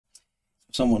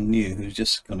someone new who's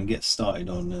just going to get started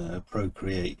on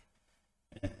Procreate.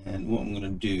 And what I'm going to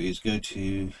do is go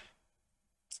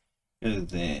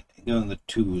there, go on the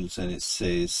tools, and it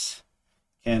says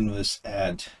canvas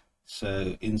add.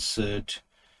 So insert,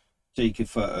 take a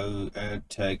photo, add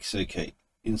tags. Okay,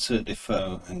 insert a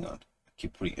photo. Hang on, I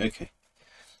keep putting, okay.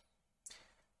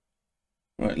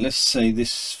 Right, let's say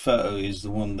this photo is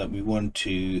the one that we want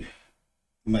to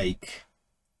make.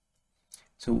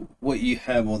 So what you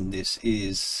have on this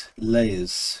is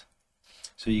layers.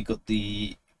 So you got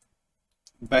the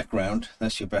background,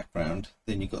 that's your background.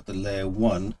 Then you got the layer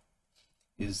 1,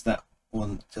 is that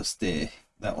one just there.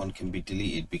 That one can be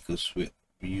deleted because we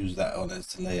use that on as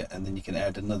the layer, and then you can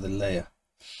add another layer.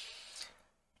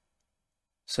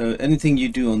 So anything you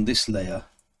do on this layer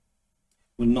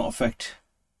will not affect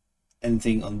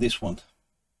anything on this one.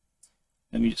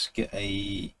 Let me just get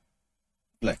a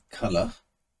black color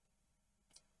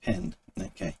pen.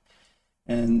 Okay,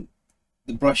 and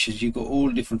the brushes, you've got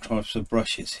all different types of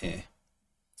brushes here.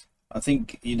 I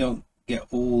think you don't get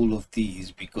all of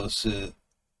these because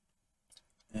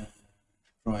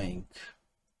dry ink.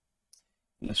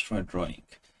 Let's try dry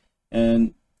ink,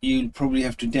 and you'll probably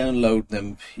have to download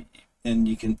them, and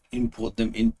you can import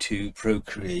them into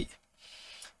Procreate.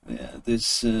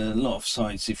 There's a lot of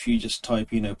sites. If you just type,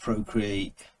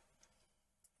 Procreate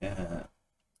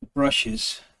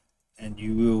brushes, and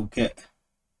you will get,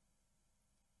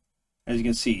 as you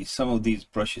can see, some of these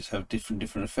brushes have different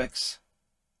effects.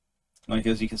 Like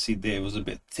as you can see there, it was a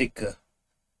bit thicker,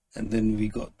 and then we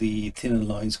got the thinner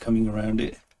lines coming around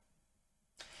it.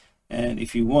 And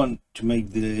if you want to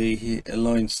make the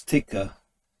lines thicker,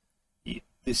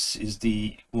 this is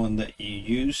the one that you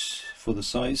use for the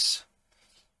size.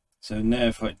 So now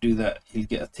if I do that, you'll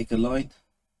get a thicker line,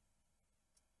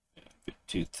 a bit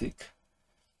too thick.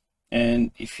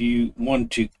 And if you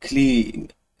want to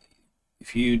clean,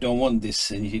 if you don't want this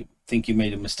and you think you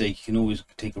made a mistake, you can always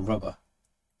take a rubber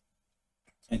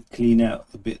and clean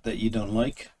out the bit that you don't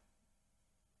like.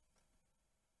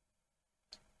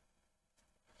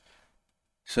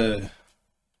 So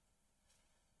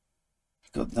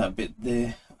got that bit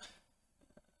there.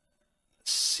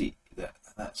 Let's see,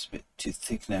 that's a bit too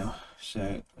thick now,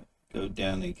 so go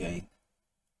down again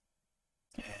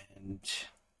and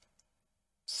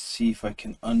see if I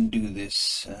can undo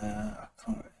this. I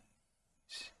can't.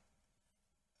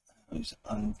 There's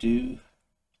undo.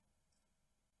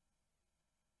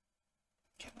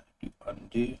 Can I do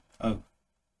undo? Oh,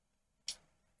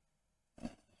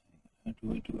 how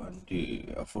do I do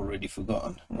undo? I've already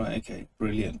forgotten. Right, okay,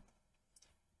 brilliant.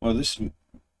 Well,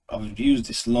 I've used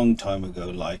this a long time ago,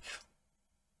 like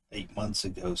 8 months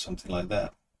ago, something like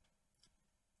that.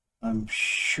 I'm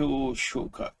sure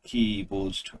shortcut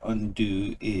keyboards to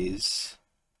undo is,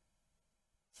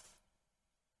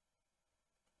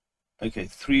 okay,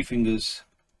 3 fingers,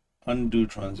 undo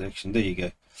transaction. There you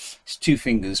go. It's 2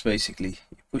 fingers basically.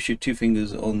 You push your 2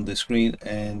 fingers on the screen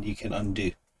and you can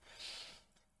undo.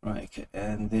 Right, okay,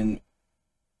 and then,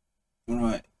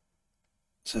 right,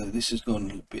 so this has gone a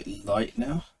little bit light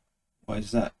now. Why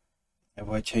is that? Have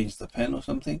I changed the pen or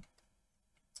something?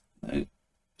 No,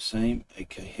 same.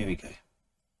 Okay, here we go.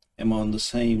 Am I on the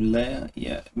same layer?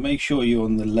 Yeah, make sure you're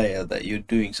on the layer that you're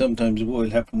doing. Sometimes what will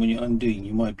happen when you're undoing,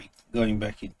 you might be going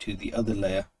back into the other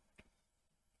layer.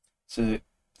 So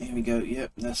here we go.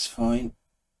 Yep, that's fine.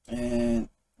 And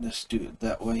let's do it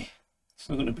that way. It's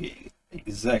not going to be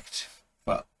exact,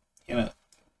 but you're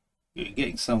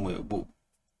getting somewhere.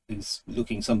 It's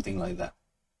looking something like that.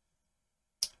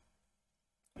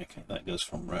 Okay, that goes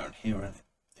from around here, right?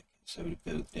 Okay, so we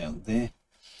go down there.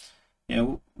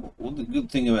 Yeah, well, the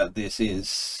good thing about this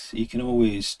is you can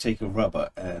always take a rubber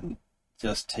and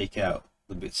just take out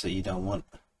the bits that you don't want.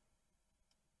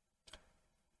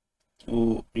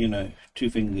 Or, 2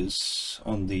 fingers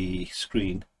on the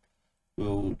screen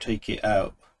will take it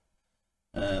out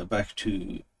back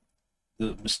to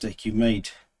the mistake you made.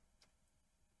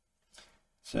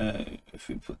 So if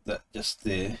we put that just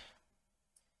there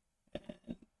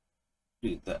and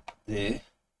do that there,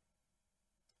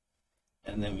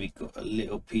 and then we got a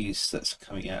little piece that's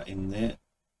coming out in there.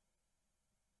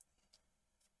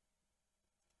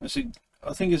 I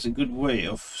think it's a good way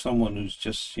of someone who's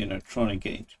just trying to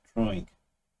get into drawing,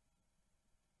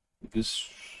 because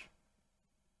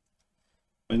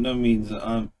by no means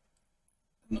I'm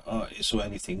an artist or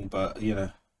anything, but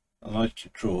I like to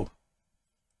draw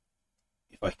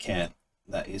if I can,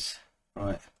 that is,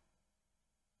 right?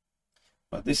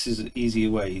 But this is an easier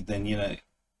way than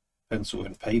pencil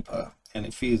and paper, and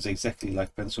it feels exactly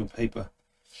like pencil and paper.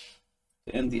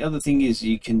 And the other thing is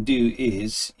you can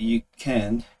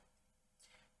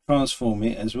transform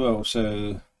it as well.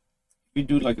 So we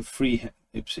do like a freehand,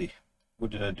 oopsie,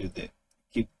 what did I do there?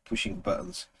 Keep pushing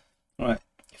buttons. All right,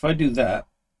 if I do that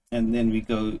and then we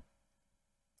go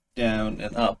down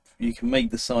and up, you can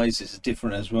make the sizes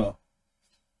different as well.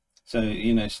 So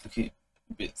you know, it's looking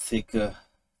a bit thicker,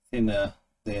 thinner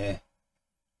there.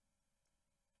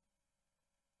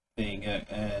 There you go.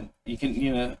 And you can,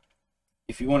 you know,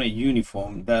 if you want it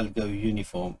uniform, that'll go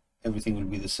uniform, everything will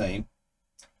be the same.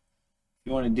 If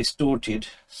you want it distorted,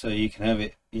 so you can have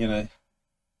it, you know,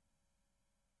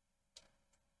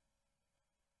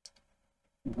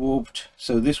 warped,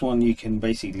 so this one you can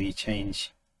basically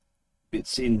change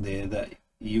bits in there that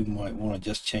you might want to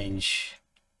just change,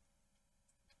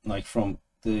 like from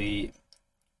the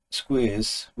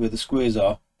squares, where the squares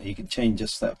are, you can change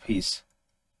just that piece.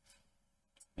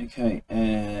 Okay,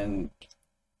 and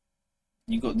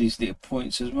you got these little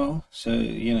points as well, so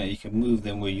you know, you can move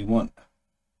them where you want.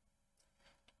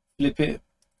 Flip it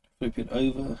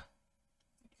over.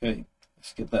 Okay,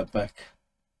 let's get that back,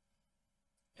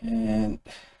 and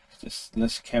just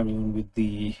let's carry on with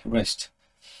the rest.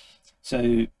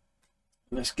 So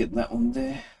let's get that one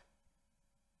there.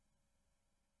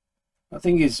 I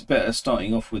think it's better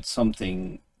starting off with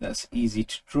something that's easy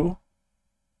to draw.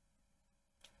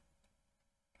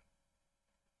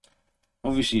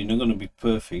 Obviously you're not going to be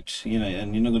perfect, you know,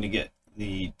 and you're not going to get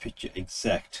the picture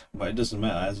exact, but it doesn't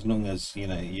matter as long as, you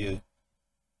know, you're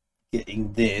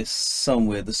getting there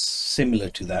somewhere that's similar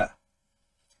to that.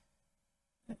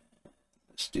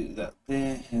 Let's do that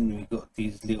there, and we've got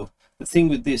these little, the thing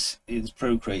with this is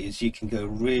Procreate is you can go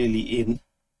really in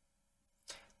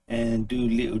and do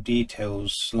little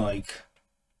details like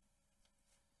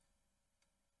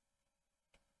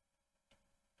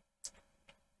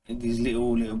these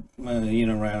little you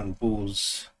know, round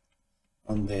balls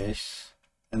on this,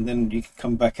 and then you can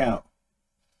come back out.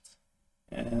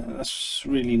 That's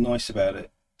really nice about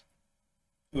it.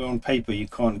 Well, on paper you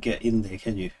can't get in there,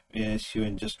 can you? Yes, you're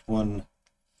in just one.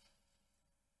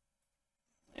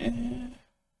 I'm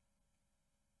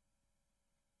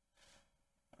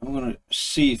gonna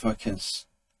see if I can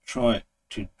try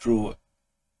to draw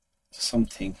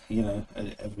something, you know,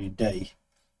 every day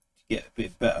to get a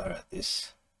bit better at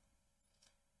this,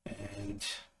 and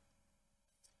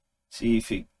see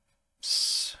if we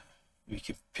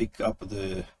can pick up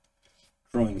the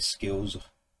drawing skills.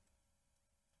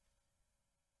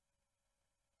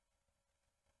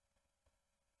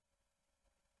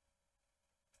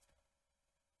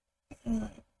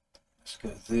 Alright, let's go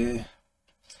there.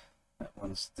 That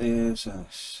one's there, so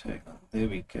there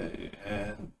we go,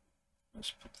 and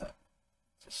let's put that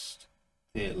just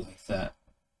there like that.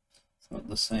 It's not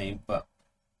the same, but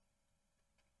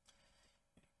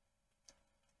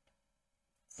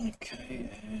okay,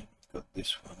 and we've got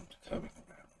this one coming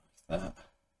around like that.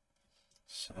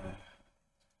 So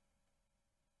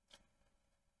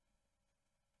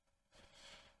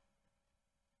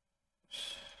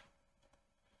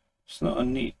it's not a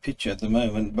neat picture at the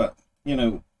moment, but you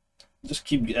know, just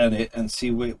keep at it and see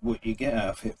what you get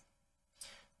out of it.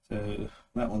 So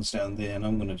that one's down there, and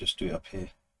I'm going to just do it up here.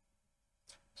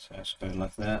 So it's going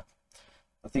like that.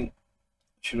 I think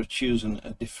I should have chosen a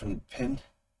different pen.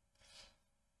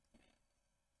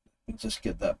 Just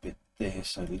get that bit there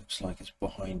so it looks like it's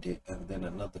behind it, and then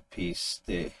another piece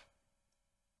there.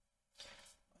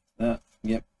 That,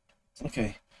 yep.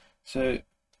 Okay, so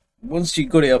once you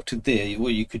got it up to there,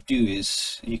 what you could do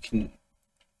is you can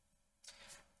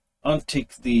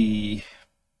untick the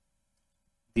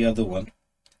other one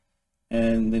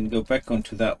and then go back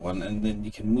onto that one, and then you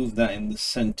can move that in the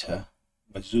center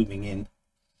by zooming in,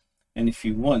 and if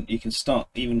you want you can start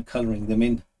even coloring them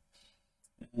in.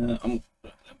 Let me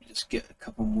just get a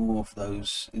couple more of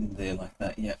those in there like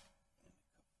that. Yeah,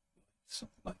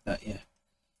 something like that. Yeah,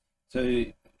 so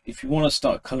if you want to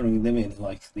start coloring them in,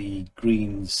 like the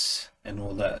greens and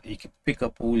all that, you can pick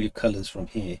up all your colors from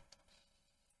here.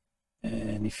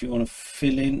 And if you want to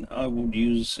fill in, I would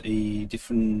use a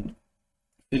different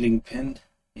filling pen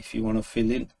if you want to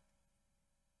fill in.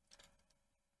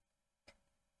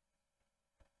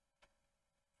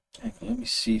 Let me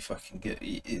see if I can get,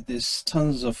 there's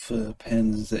tons of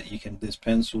pens that you can, there's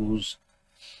pencils.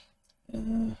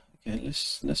 Okay,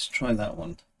 let's try that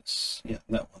one. Yeah,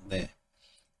 that one there.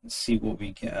 Let's see what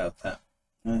we get out of that,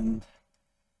 and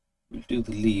we'll do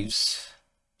the leaves.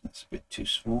 That's a bit too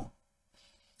small.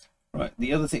 Right,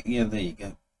 the other thing, yeah, there you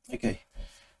go. Okay,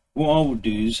 what I will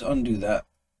do is undo that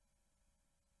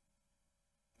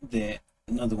there,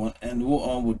 another one, and what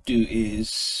I would do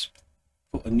is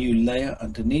put a new layer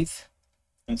underneath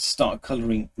and start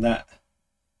coloring that,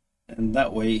 and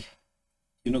that way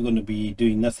you're not going to be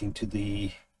doing nothing to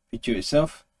the picture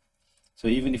itself. So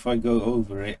even if I go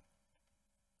over it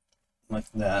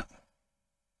like that,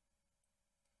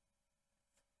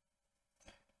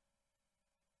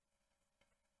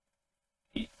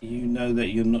 you know that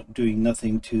you're not doing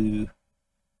nothing to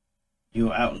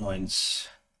your outlines.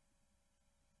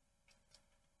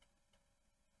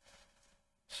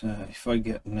 So if I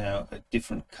get now a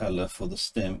different color for the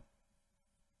stem,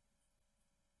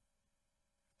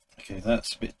 okay,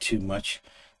 that's a bit too much.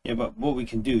 Yeah, but what we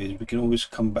can do is we can always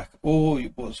come back, or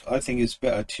what I think it's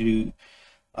better to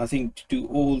do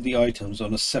all the items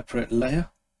on a separate layer.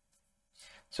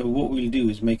 So what we'll do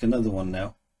is make another one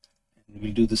now, and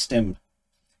we'll do the stem.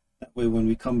 That way when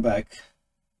we come back,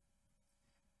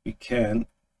 we can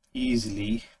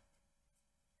easily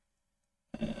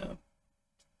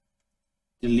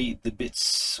delete the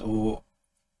bits, or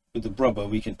with the rubber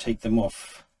we can take them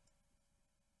off.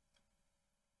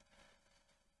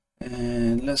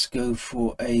 And let's go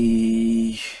for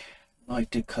a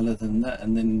lighter color than that,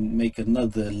 and then make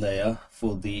another layer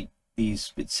for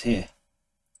these bits here.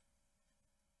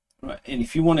 Right, and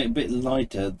if you want it a bit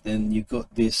lighter, then you've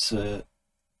got this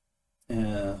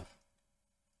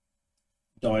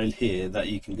dial here that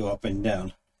you can go up and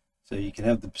down, so you can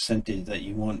have the percentage that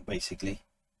you want basically.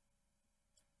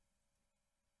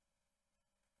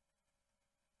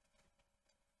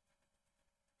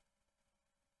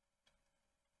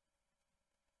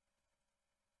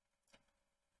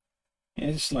 Yeah,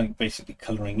 it's like basically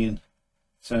coloring in.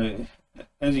 So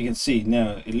as you can see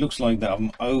now, it looks like that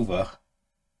I'm over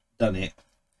done it,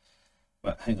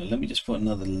 but hang on, let me just put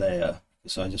another layer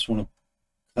because I just want to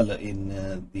color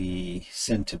in the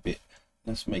center bit.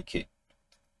 Let's make it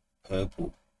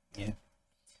purple. Yeah,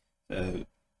 so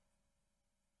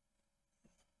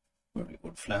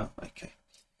wood flower. Okay,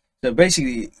 so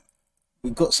basically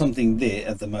we've got something there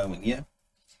at the moment. Yeah,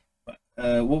 but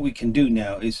what we can do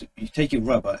now is you take your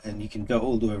rubber and you can go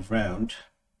all the way around.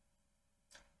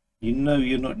 You know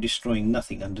you're not destroying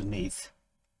nothing underneath,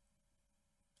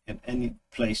 and any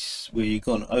place where you've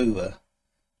gone over,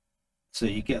 so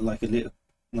you get like a little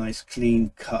nice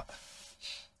clean cut.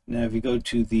 Now if we go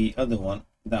to the other one,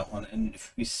 that one, and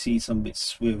if we see some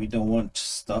bits where we don't want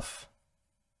stuff,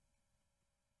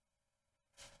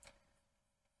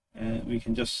 we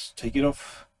can just take it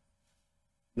off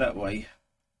that way.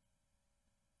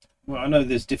 Well, I know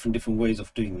there's different ways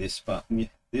of doing this, but yeah,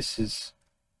 this is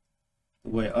the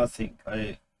way I think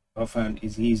I found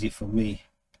is easy for me.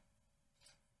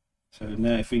 So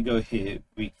now if we go here,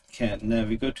 we can, now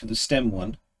we go to the stem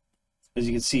one, as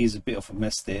you can see is a bit of a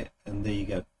mess there, and there you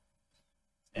go,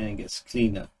 and it gets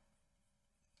cleaner.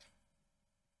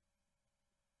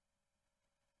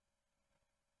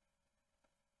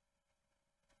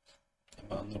 Am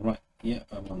I on the right? Yeah,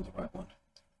 I'm on the right one.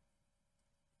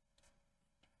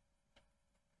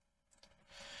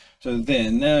 So there,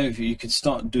 now if you can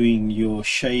start doing your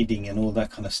shading and all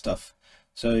that kind of stuff.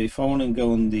 So if I want to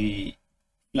go on the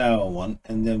flower one,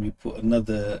 and then we put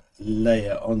another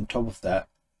layer on top of that,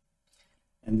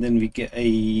 and then we get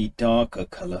a darker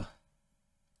color.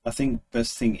 I think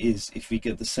best thing is if we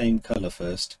get the same color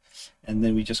first, and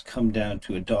then we just come down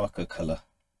to a darker color,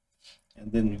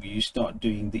 and then you start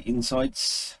doing the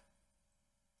insides.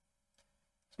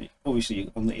 So obviously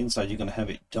on the inside you're going to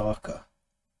have it darker,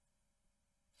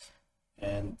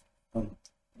 and on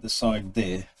the side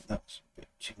there that's a bit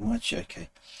too much. Okay,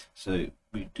 so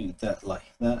we do that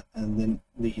like that, and then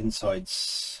the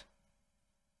insides.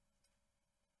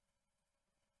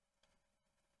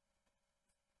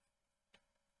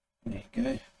 There you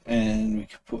go, and we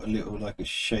could put a little like a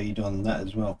shade on that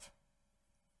as well.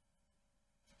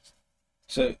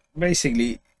 So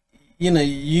basically, you know,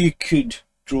 you could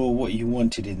draw what you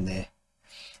wanted in there.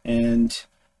 And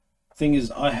thing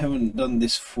is, I haven't done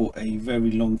this for a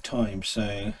very long time,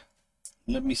 so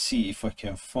let me see if I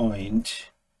can find,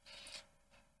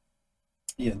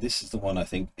 yeah, this is the one. I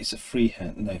think it's a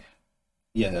freehand, no,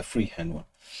 yeah, a freehand one.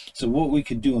 So what we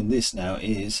could do on this now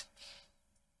is,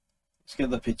 let's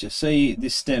get the picture. Say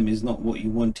this stem is not what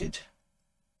you wanted.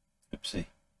 Oopsie.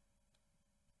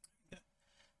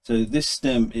 So this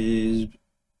stem is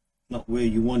not where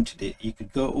you wanted it. You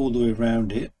could go all the way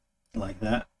around it like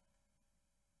that,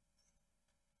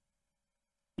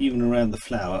 even around the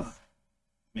flower,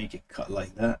 make it cut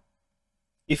like that,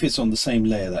 if it's on the same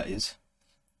layer, that is.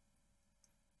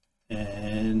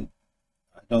 And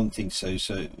I don't think so,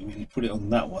 so we'll put it on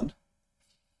that one,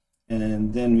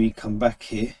 and then we come back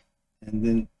here, and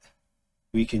then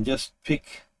we can just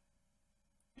pick,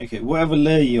 okay, whatever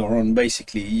layer you're on,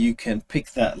 basically you can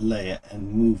pick that layer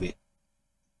and move it.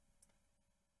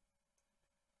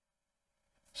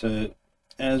 So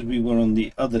as we were on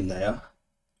the other layer,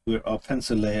 where our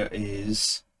pencil layer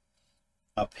is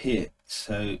up here.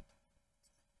 So,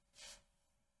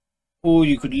 or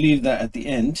you could leave that at the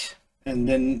end and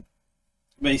then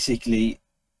basically,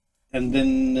 and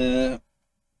then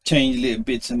change little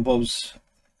bits and bobs.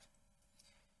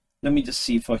 Let me just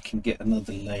see if I can get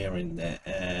another layer in there,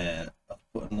 and I'll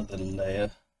put another layer.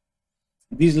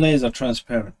 These layers are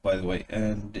transparent, by the way,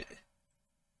 and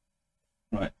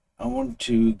right, I want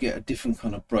to get a different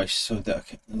kind of brush so that I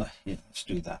can, yeah, let's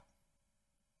do that.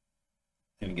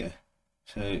 There we go.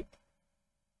 So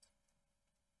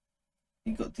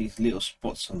you got these little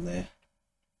spots on there,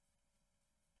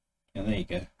 and there you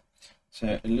go. So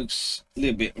it looks a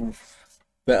little bit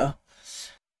better.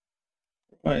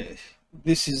 Right,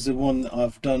 this is the one that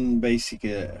I've done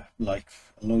basically like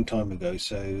a long time ago.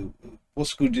 So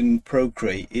what's good in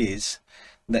Procreate is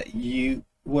that you,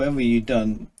 whatever you've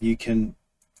done, you can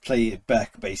play it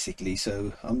back basically.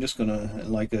 So I'm just gonna,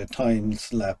 like a time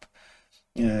lapse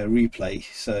replay.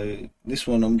 So this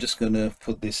one, I'm just gonna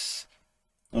put this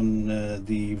on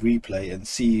the replay and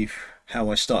see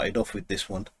how I started off with this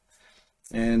one.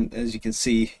 And as you can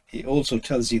see, it also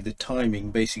tells you the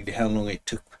timing, basically how long it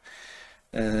took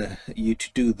you to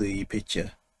do the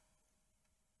picture.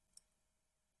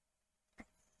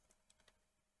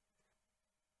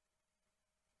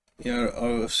 Yeah,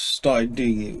 I started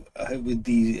doing it with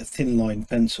the thin line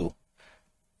pencil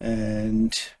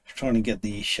and trying to get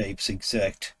the shapes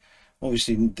exact.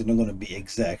 Obviously they're not going to be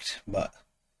exact, but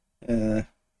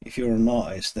if you're an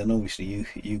artist, then obviously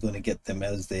you're going to get them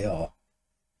as they are.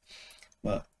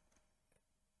 But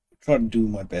try to do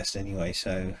my best anyway.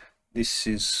 So this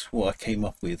is what I came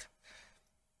up with,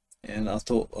 and I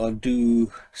thought I'd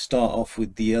start off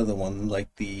with the other one,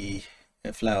 like the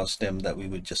flower stem that we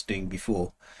were just doing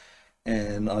before,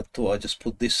 and I thought I'd just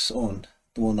put this on,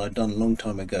 the one I'd done a long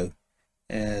time ago,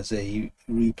 as a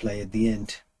replay at the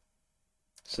end.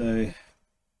 So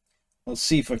I'll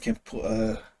see if I can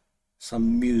put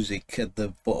some music at the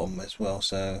bottom as well.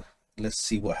 So let's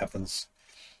see what happens.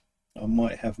 I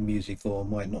might have music or I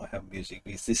might not have music,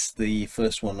 because this is the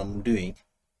first one I'm doing.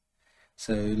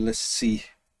 So let's see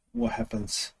what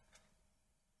happens.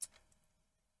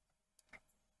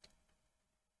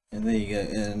 And there you go.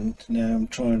 And now I'm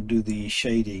trying to do the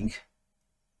shading.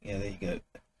 Yeah, there you go.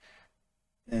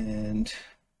 And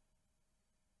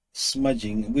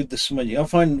smudging, with the smudging, I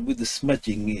find with the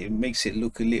smudging it makes it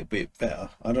look a little bit better.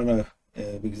 I don't know,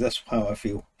 because that's how I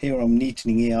feel. Here I'm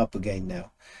neatening it up again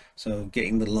now, so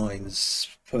getting the lines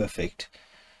perfect.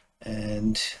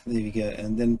 And there we go.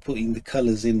 And then putting the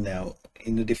colors in now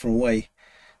in a different way.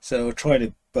 So I tried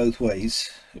it both ways,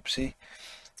 oopsie,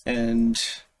 and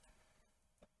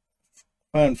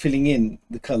found filling in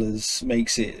the colors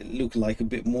makes it look like a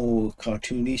bit more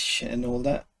cartoonish and all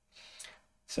that.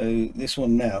 So this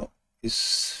one now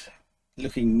is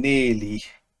looking nearly,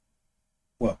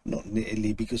 well, not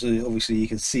nearly, because obviously you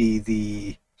can see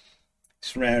the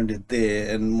surrounded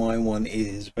there, and my one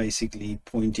is basically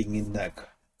pointing in that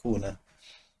corner.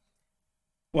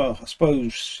 Well, I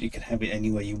suppose you can have it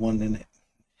any way you want in it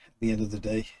at the end of the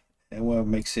day, and well, it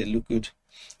makes it look good.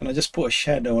 And I just put a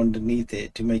shadow underneath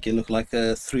it to make it look like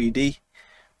a 3D.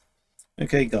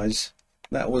 Okay guys,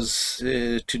 that was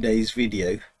today's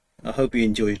video. I hope you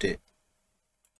enjoyed it.